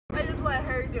I just let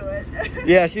her do it.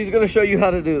 Yeah, she's going to show you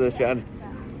how to do this, Jen.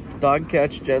 Dog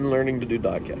catch, Jen learning to do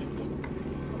dog catch.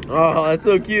 Oh, that's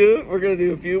so cute. We're going to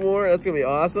do a few more. That's going to be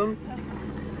awesome.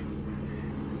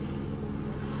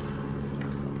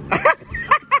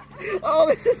 Oh,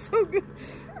 this is so good.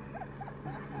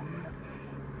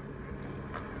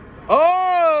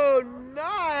 Oh,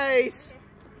 nice.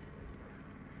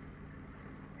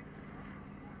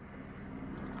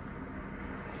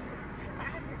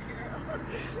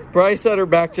 Probably set her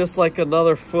back just like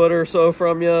another foot or so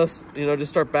from you. You know,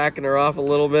 just start backing her off a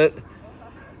little bit.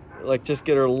 Like just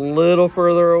get her a little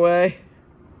further away.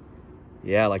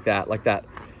 Yeah, like that, like that.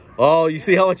 Oh, you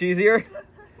see how much easier?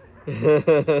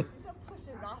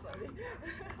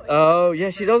 Oh,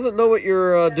 yeah, she doesn't know what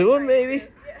you're doing, maybe.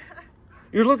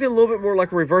 You're looking a little bit more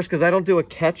like a reverse because I don't do a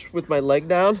catch with my leg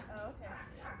down. Oh, okay.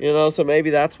 You know, so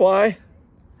maybe that's why.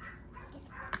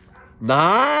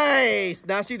 Nice!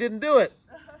 Now she didn't do it.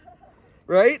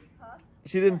 Right? Huh?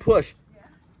 She didn't push.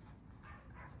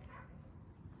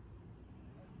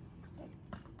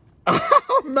 Yeah.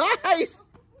 Oh, nice!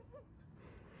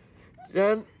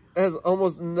 Jen has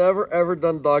almost never ever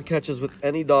done dog catches with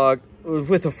any dog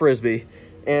with a Frisbee.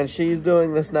 And she's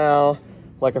doing this now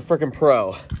like a freaking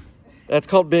pro. That's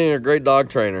called being a great dog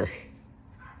trainer.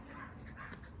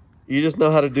 You just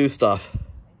know how to do stuff.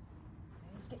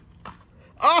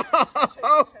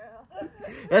 Oh!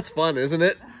 That's fun, isn't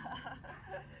it?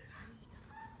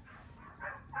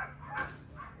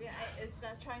 Yeah, it's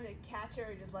not trying to catch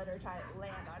her, just let her try to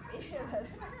land on me.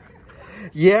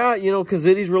 Yeah, you know, because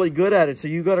Ziddy's really good at it, so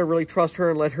you got to really trust her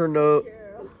and let her know,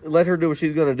 let her do what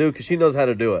she's going to do because she knows how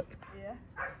to do it. Yeah.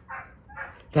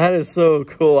 That is so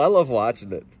cool. I love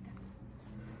watching it.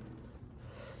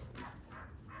 I'm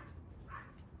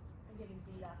getting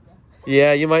beat up though.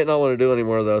 Yeah, you might not want to do any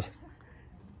more of those.